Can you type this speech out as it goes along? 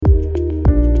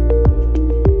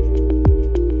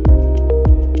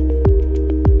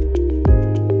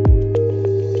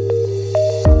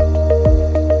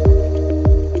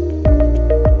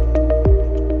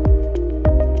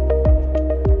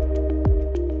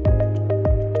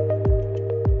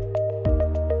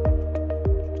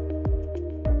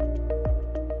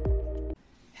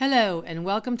Hello, and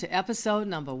welcome to episode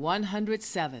number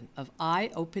 107 of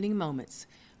Eye-Opening Moments,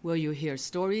 where you'll hear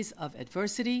stories of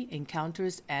adversity,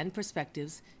 encounters, and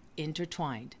perspectives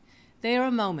intertwined. They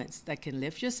are moments that can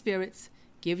lift your spirits,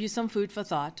 give you some food for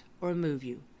thought, or move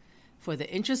you. For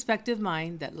the introspective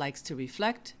mind that likes to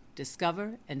reflect,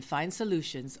 discover, and find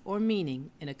solutions or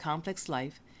meaning in a complex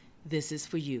life, this is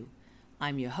for you.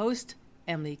 I'm your host,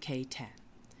 Emily K. Tan.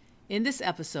 In this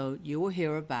episode, you will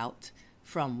hear about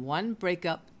From One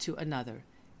Breakup to Another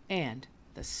and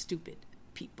the Stupid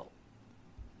People.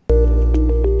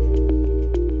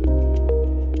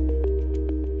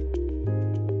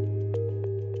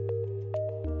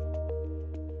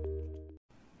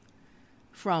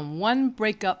 From one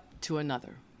breakup to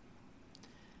another.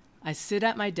 I sit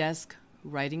at my desk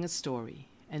writing a story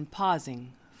and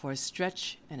pausing for a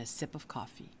stretch and a sip of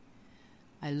coffee.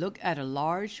 I look at a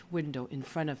large window in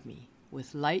front of me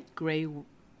with light gray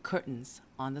curtains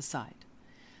on the side.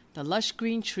 The lush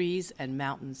green trees and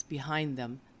mountains behind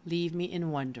them leave me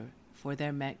in wonder for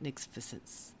their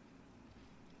magnificence.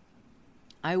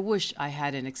 I wish I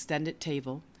had an extended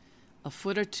table. A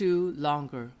foot or two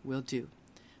longer will do.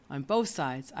 On both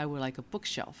sides, I would like a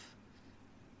bookshelf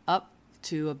up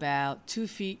to about 2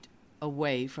 feet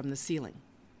away from the ceiling.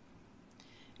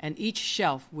 And each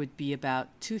shelf would be about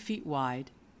 2 feet wide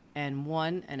and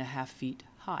 1.5 feet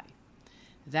high.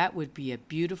 That would be a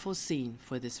beautiful scene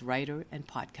for this writer and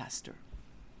podcaster.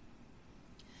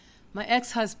 My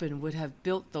ex-husband would have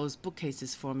built those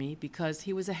bookcases for me because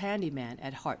he was a handyman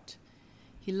at heart.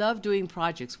 He loved doing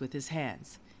projects with his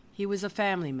hands. He was a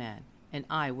family man, and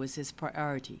I was his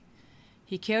priority.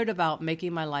 He cared about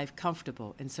making my life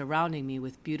comfortable and surrounding me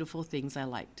with beautiful things I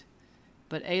liked.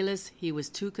 But alas, he was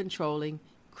too controlling,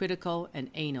 critical, and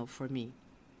anal for me.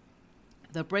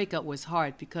 The breakup was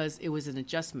hard because it was an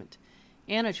adjustment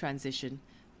and a transition,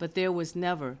 but there was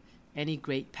never any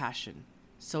great passion,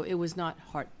 so it was not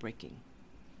heartbreaking.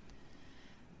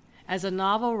 As a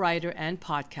novel writer and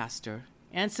podcaster,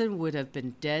 Anson would have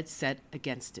been dead set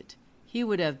against it. He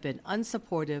would have been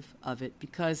unsupportive of it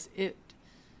because if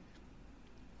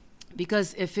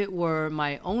it were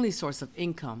my only source of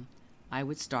income, I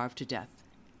would starve to death.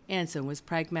 Anson was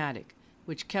pragmatic,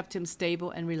 which kept him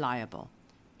stable and reliable,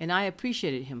 and I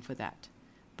appreciated him for that.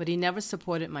 But he never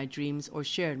supported my dreams or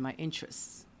shared my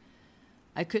interests.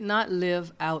 I could not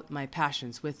live out my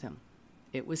passions with him.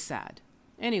 It was sad.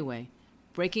 Anyway,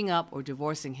 breaking up or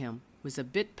divorcing him was a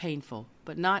bit painful,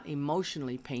 but not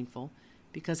emotionally painful,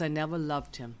 because I never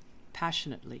loved him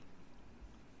passionately.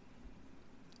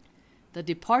 The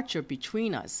departure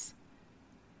between us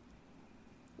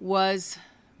was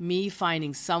me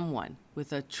finding someone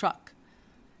with a truck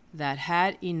that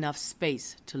had enough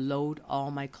space to load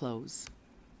all my clothes.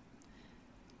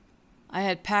 I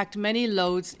had packed many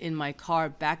loads in my car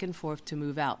back and forth to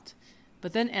move out,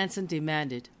 but then Anson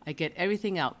demanded I get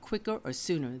everything out quicker or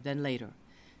sooner than later.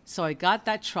 So I got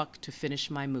that truck to finish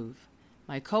my move.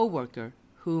 My co-worker,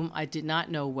 whom I did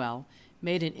not know well,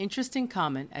 made an interesting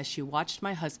comment as she watched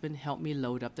my husband help me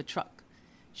load up the truck.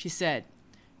 She said,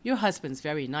 "Your husband's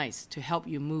very nice to help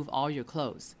you move all your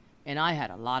clothes," and I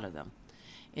had a lot of them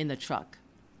in the truck.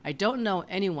 I don't know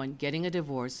anyone getting a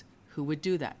divorce who would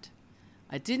do that.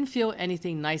 I didn't feel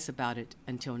anything nice about it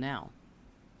until now.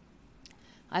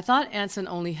 I thought Anson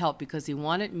only helped because he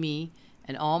wanted me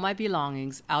and all my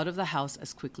belongings out of the house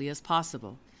as quickly as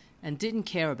possible and didn't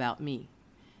care about me.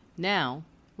 Now,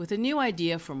 with a new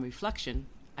idea from reflection,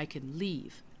 I can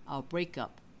leave our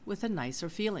breakup with a nicer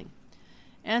feeling.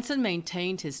 Anson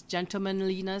maintained his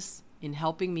gentlemanliness in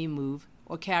helping me move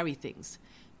or carry things,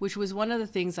 which was one of the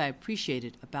things I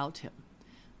appreciated about him.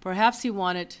 Perhaps he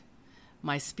wanted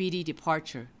my speedy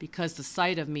departure because the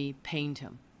sight of me pained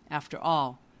him. After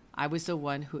all, I was the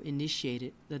one who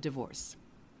initiated the divorce.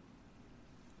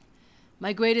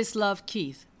 My greatest love,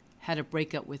 Keith, had a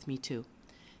breakup with me too.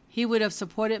 He would have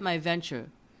supported my venture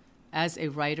as a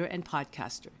writer and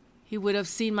podcaster. He would have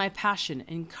seen my passion and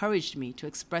encouraged me to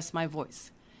express my voice.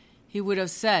 He would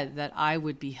have said that I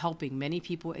would be helping many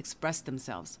people express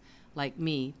themselves, like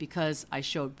me, because I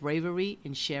showed bravery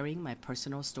in sharing my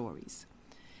personal stories.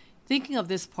 Thinking of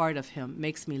this part of him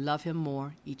makes me love him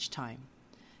more each time.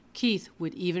 Keith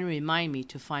would even remind me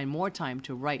to find more time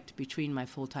to write between my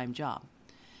full-time job.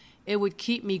 It would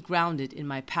keep me grounded in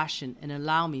my passion and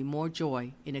allow me more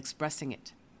joy in expressing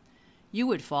it. You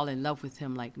would fall in love with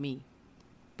him like me.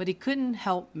 But he couldn't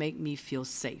help make me feel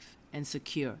safe and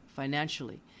secure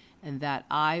financially, and that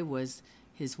I was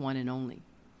his one and only.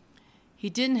 He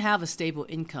didn't have a stable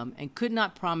income and could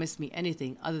not promise me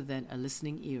anything other than a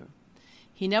listening ear.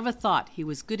 He never thought he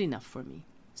was good enough for me,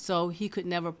 so he could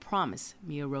never promise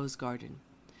me a rose garden.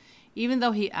 Even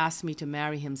though he asked me to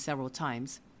marry him several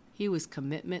times, he was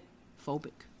commitment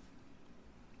phobic.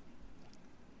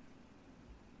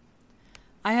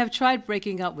 I have tried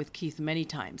breaking up with Keith many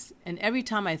times, and every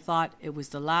time I thought it was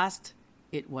the last,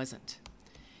 it wasn't.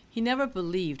 He never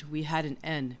believed we had an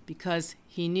end because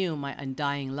he knew my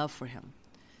undying love for him.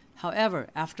 However,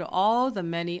 after all the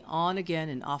many on-again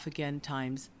and off-again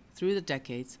times through the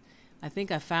decades, I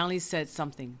think I finally said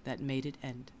something that made it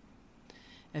end.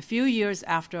 A few years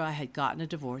after I had gotten a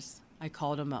divorce, I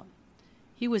called him up.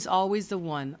 He was always the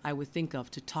one I would think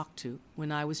of to talk to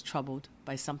when I was troubled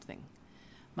by something.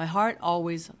 My heart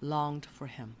always longed for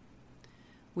him.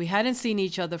 We hadn't seen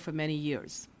each other for many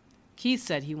years. Keith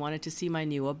said he wanted to see my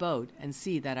new abode and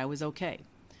see that I was okay.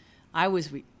 I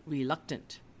was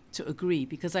reluctant to agree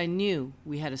because I knew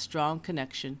we had a strong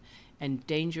connection and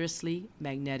dangerously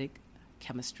magnetic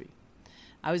chemistry.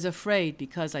 I was afraid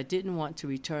because I didn't want to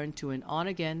return to an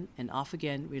on-again and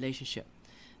off-again relationship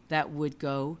that would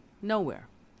go nowhere.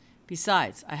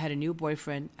 Besides, I had a new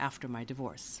boyfriend after my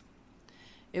divorce.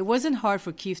 It wasn't hard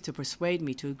for Keith to persuade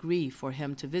me to agree for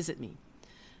him to visit me.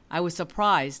 I was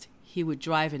surprised he would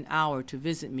drive an hour to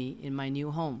visit me in my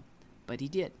new home, but he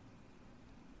did.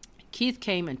 Keith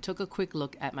came and took a quick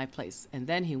look at my place, and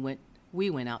then we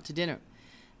went out to dinner.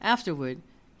 Afterward,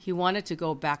 he wanted to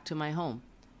go back to my home.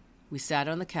 We sat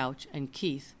on the couch, and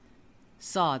Keith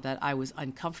saw that I was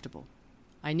uncomfortable.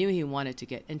 I knew he wanted to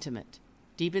get intimate.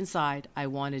 Deep inside, I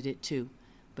wanted it too,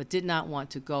 but did not want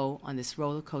to go on this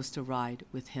roller coaster ride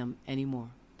with him anymore.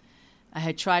 I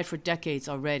had tried for decades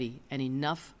already, and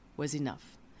enough was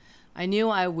enough. I knew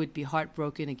I would be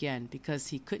heartbroken again because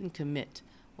he couldn't commit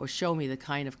or show me the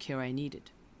kind of care I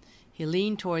needed. He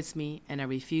leaned towards me, and I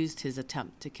refused his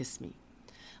attempt to kiss me.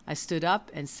 I stood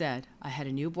up and said I had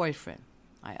a new boyfriend.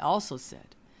 I also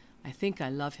said, I think I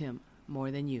love him more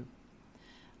than you.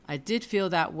 I did feel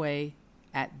that way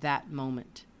at that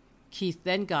moment. Keith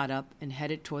then got up and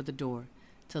headed toward the door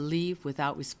to leave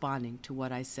without responding to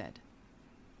what I said.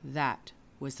 That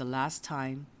was the last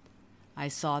time I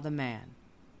saw the man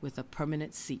with a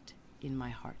permanent seat in my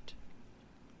heart.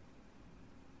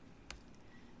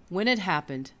 When it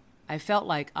happened, I felt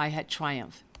like I had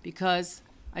triumphed because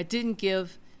I didn't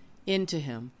give in to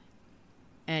him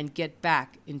and get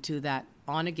back into that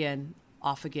on-again,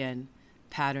 off-again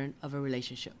pattern of a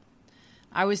relationship.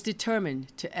 I was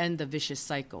determined to end the vicious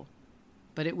cycle,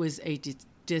 but it was a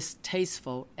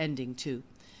distasteful ending too.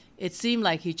 It seemed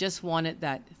like he just wanted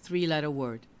that 3-letter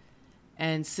word,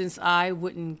 and since I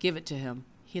wouldn't give it to him,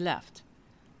 he left.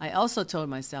 I also told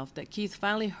myself that Keith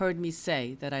finally heard me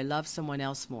say that I loved someone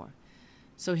else more,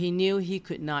 so he knew he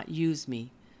could not use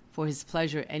me for his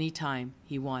pleasure any time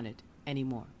he wanted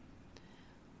anymore.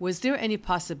 Was there any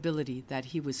possibility that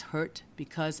he was hurt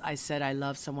because I said I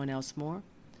loved someone else more?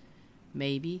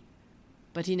 Maybe,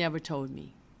 but he never told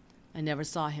me. I never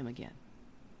saw him again.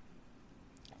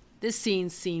 This scene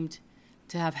seemed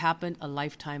to have happened a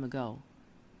lifetime ago,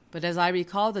 but as I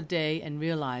recall the day and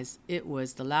realized it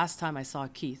was the last time I saw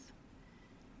Keith,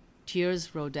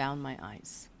 tears rolled down my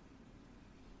eyes.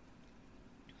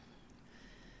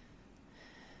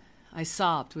 I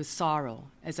sobbed with sorrow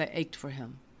as I ached for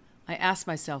him. I asked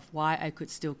myself why I could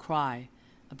still cry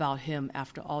about him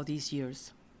after all these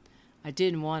years. I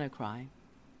didn't want to cry.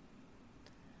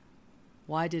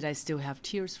 Why did I still have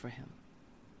tears for him?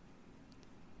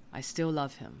 I still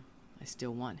love him. I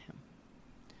still want him.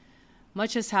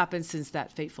 Much has happened since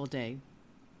that fateful day.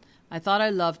 I thought I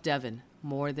loved Devin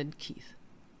more than Keith,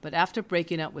 but after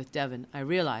breaking up with Devin, I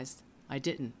realized I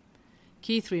didn't.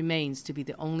 Keith remains to be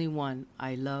the only one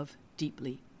I love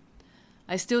deeply.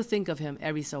 I still think of him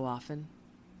every so often.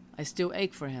 I still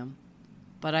ache for him,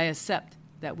 but I accept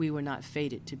that we were not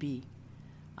fated to be.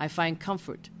 I find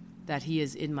comfort that he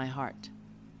is in my heart.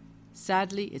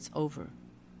 Sadly, it's over,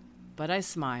 but I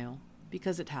smile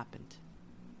because it happened.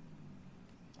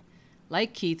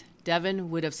 Like Keith, Devin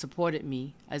would have supported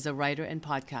me as a writer and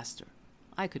podcaster.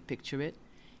 I could picture it.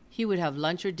 We would have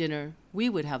lunch or dinner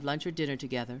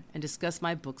together and discuss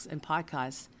my books and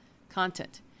podcast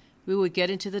content. We would get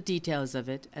into the details of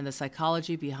it and the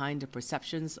psychology behind the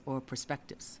perceptions or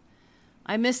perspectives.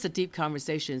 I miss the deep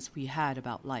conversations we had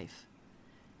about life.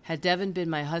 Had Devin been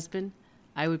my husband,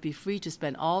 I would be free to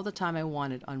spend all the time I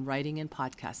wanted on writing and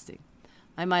podcasting.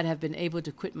 I might have been able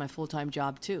to quit my full-time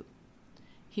job too.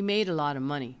 He made a lot of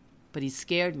money, but he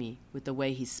scared me with the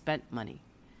way he spent money.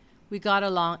 We got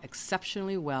along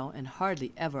exceptionally well and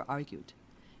hardly ever argued.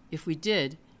 If we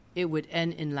did, it would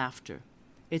end in laughter.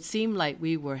 It seemed like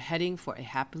we were heading for a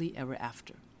happily ever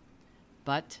after.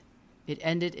 But it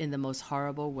ended in the most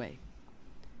horrible way.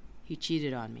 He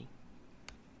cheated on me.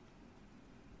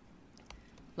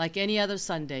 Like any other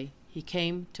Sunday, he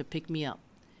came to pick me up.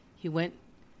 He went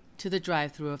to the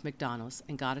drive-thru of McDonald's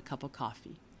and got a cup of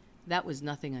coffee. That was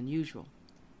nothing unusual.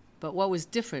 But what was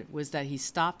different was that he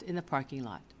stopped in the parking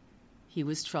lot. He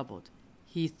was troubled.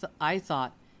 I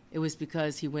thought it was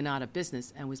because he went out of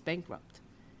business and was bankrupt.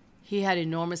 He had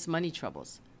enormous money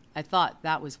troubles. I thought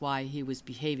that was why he was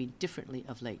behaving differently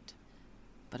of late.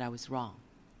 But I was wrong.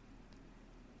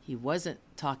 He wasn't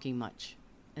talking much,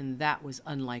 and that was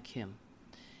unlike him.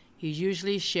 He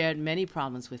usually shared many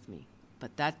problems with me,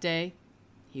 but that day,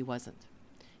 he wasn't.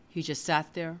 He just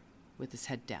sat there with his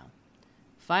head down.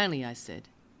 Finally, I said,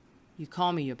 "You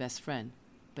call me your best friend,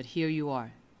 but here you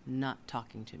are, not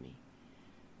talking to me.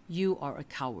 You are a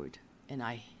coward, and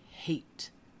I hate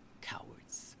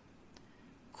cowards."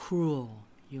 Cruel,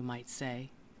 you might say.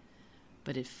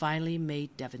 But it finally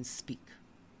made Devin speak.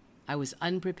 I was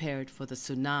unprepared for the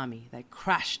tsunami that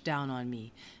crashed down on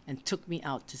me and took me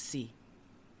out to sea.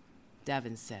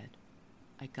 Devin said,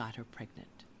 "I got her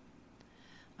pregnant."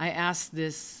 I asked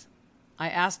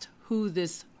who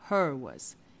this her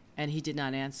was, and he did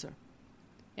not answer.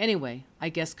 Anyway, I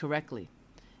guessed correctly.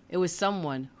 It was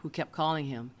someone who kept calling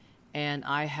him, and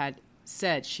I had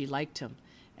said she liked him,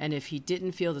 and if he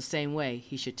didn't feel the same way,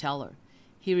 he should tell her.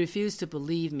 He refused to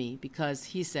believe me because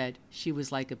he said she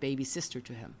was like a baby sister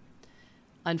to him.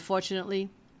 Unfortunately,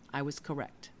 I was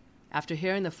correct. After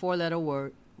hearing the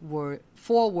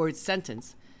four-word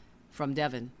sentence from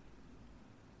Devin,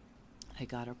 "I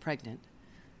got her pregnant,"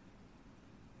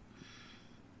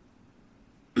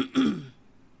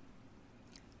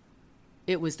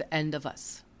 it was the end of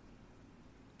us.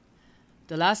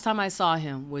 The last time I saw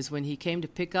him was when he came to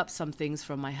pick up some things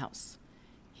from my house.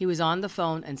 He was on the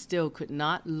phone and still could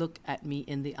not look at me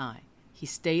in the eye. He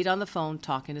stayed on the phone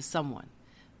talking to someone,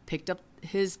 picked up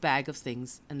his bag of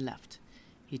things, and left.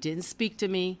 He didn't speak to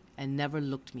me and never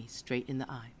looked me straight in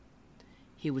the eye.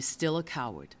 He was still a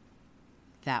coward.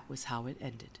 That was how it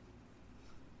ended.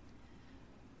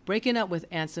 Breaking up with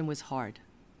Anson was hard,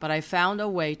 but I found a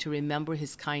way to remember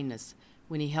his kindness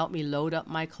when he helped me load up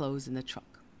my clothes in the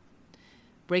truck.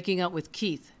 Breaking up with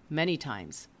Keith many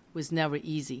times was never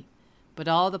easy, but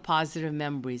all the positive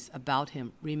memories about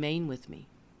him remain with me.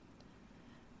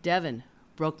 Devin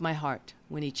broke my heart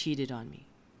when he cheated on me,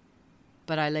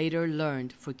 but I later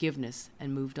learned forgiveness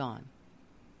and moved on.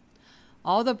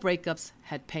 All the breakups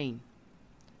had pain,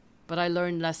 but I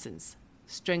learned lessons,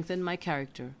 strengthened my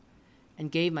character,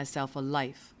 and gave myself a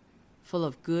life full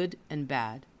of good and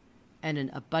bad, and an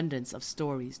abundance of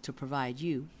stories to provide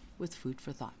you with food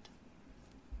for thought.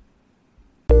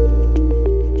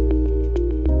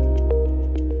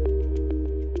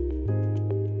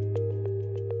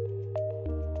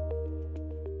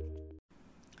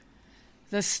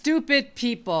 The stupid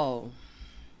people.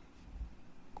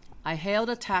 I hailed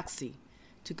a taxi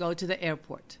to go to the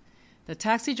airport. The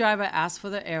taxi driver asked for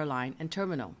the airline and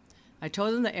terminal. I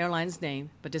told him the airline's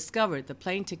name, but discovered the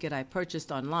plane ticket I purchased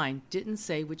online didn't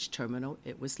say which terminal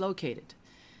it was located.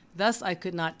 Thus, I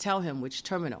could not tell him which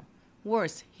terminal.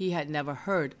 Worse, he had never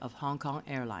heard of Hong Kong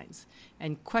Airlines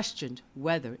and questioned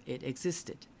whether it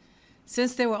existed.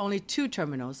 Since there were only 2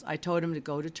 terminals, I told him to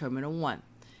go to Terminal 1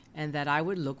 and that I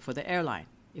would look for the airline.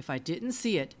 If I didn't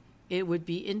see it, it would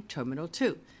be in Terminal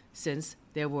 2, since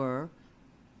there were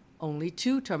only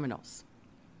 2 terminals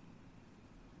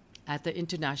at the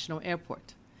international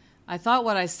airport. I thought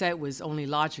what I said was only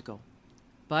logical,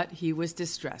 but he was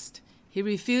distressed. He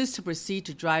refused to proceed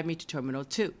to drive me to Terminal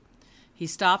 2. He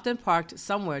stopped and parked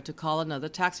somewhere to call another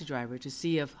taxi driver to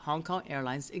see if Hong Kong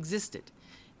Airlines existed,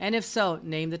 and if so,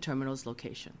 name the terminal's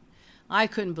location. I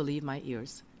couldn't believe my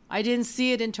ears. I didn't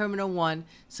see it in Terminal 1,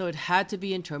 so it had to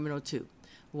be in Terminal 2.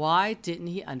 Why didn't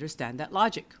he understand that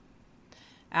logic?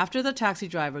 After the taxi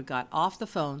driver got off the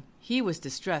phone, he was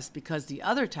distressed because the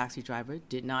other taxi driver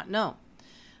did not know.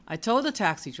 I told the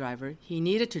taxi driver he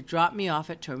needed to drop me off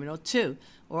at Terminal 2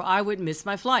 or I would miss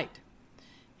my flight.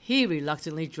 He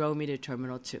reluctantly drove me to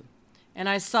Terminal 2, and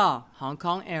I saw Hong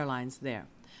Kong Airlines there.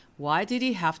 Why did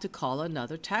he have to call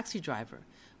another taxi driver?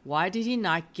 Why did he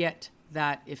not get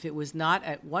that if it was not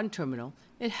at one terminal,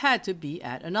 it had to be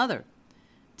at another?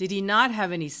 Did he not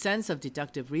have any sense of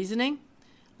deductive reasoning?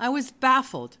 I was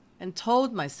baffled and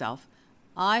told myself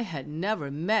I had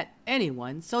never met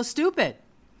anyone so stupid.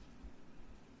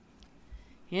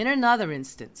 In another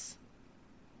instance,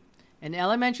 an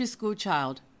elementary school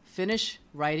child finished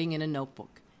writing in a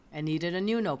notebook and needed a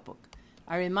new notebook.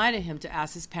 I reminded him to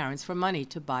ask his parents for money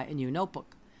to buy a new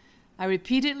notebook. I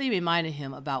repeatedly reminded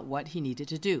him about what he needed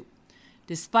to do.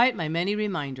 Despite my many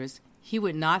reminders, he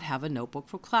would not have a notebook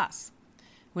for class.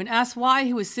 When asked why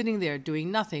he was sitting there doing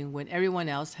nothing when everyone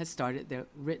else had started their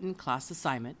written class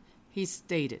assignment, he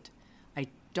stated, "I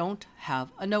don't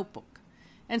have a notebook."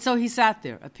 And so he sat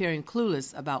there, appearing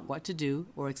clueless about what to do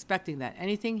or expecting that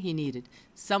anything he needed,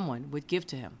 someone would give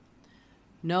to him.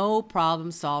 No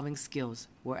problem-solving skills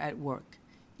were at work,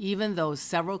 even though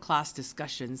several class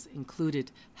discussions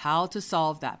included how to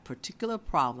solve that particular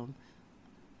problem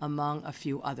among a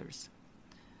few others.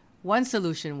 One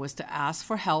solution was to ask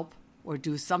for help or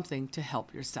do something to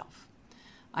help yourself.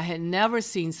 I had never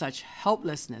seen such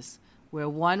helplessness where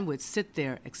one would sit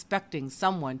there expecting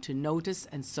someone to notice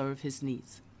and serve his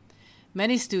needs.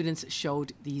 Many students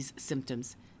showed these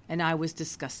symptoms, and I was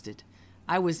disgusted.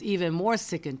 I was even more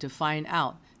sickened to find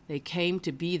out they came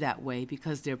to be that way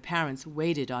because their parents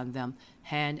waited on them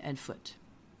hand and foot.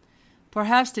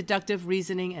 Perhaps deductive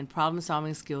reasoning and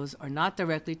problem-solving skills are not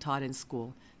directly taught in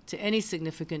school to any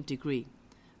significant degree,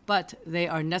 but they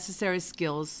are necessary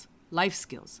skills, life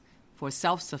skills, for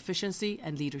self-sufficiency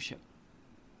and leadership.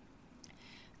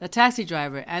 The taxi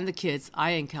driver and the kids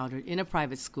I encountered in a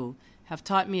private school have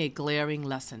taught me a glaring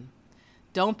lesson.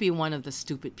 Don't be one of the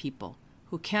stupid people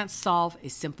who can't solve a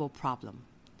simple problem.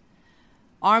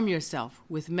 Arm yourself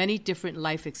with many different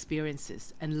life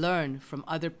experiences and learn from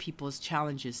other people's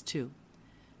challenges too.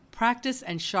 Practice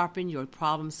and sharpen your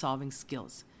problem-solving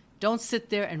skills. Don't sit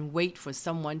there and wait for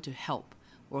someone to help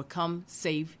or come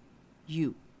save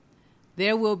you.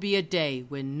 There will be a day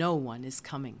when no one is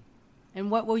coming.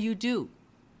 And what will you do?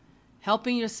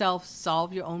 Helping yourself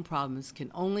solve your own problems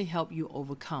can only help you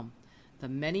overcome the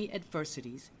many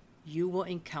adversities you will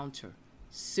encounter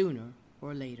sooner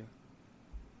or later.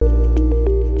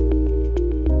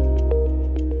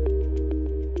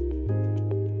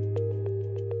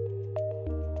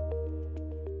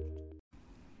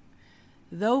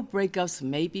 Though breakups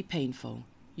may be painful,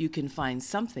 you can find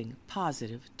something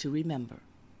positive to remember.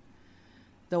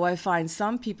 Though I find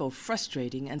some people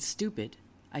frustrating and stupid,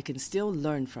 I can still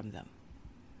learn from them.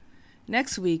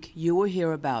 Next week, you will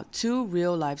hear about 2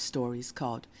 real-life stories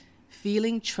called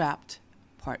Feeling Trapped,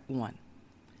 Part 1,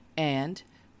 and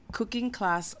Cooking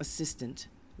Class Assistant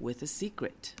with a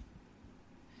Secret.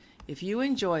 If you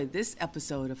enjoyed this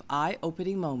episode of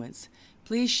Eye-Opening Moments,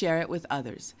 please share it with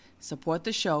others. Support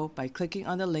the show by clicking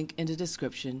on the link in the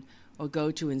description or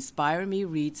go to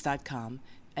inspiremereads.com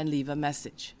and leave a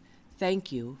message.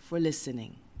 Thank you for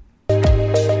listening.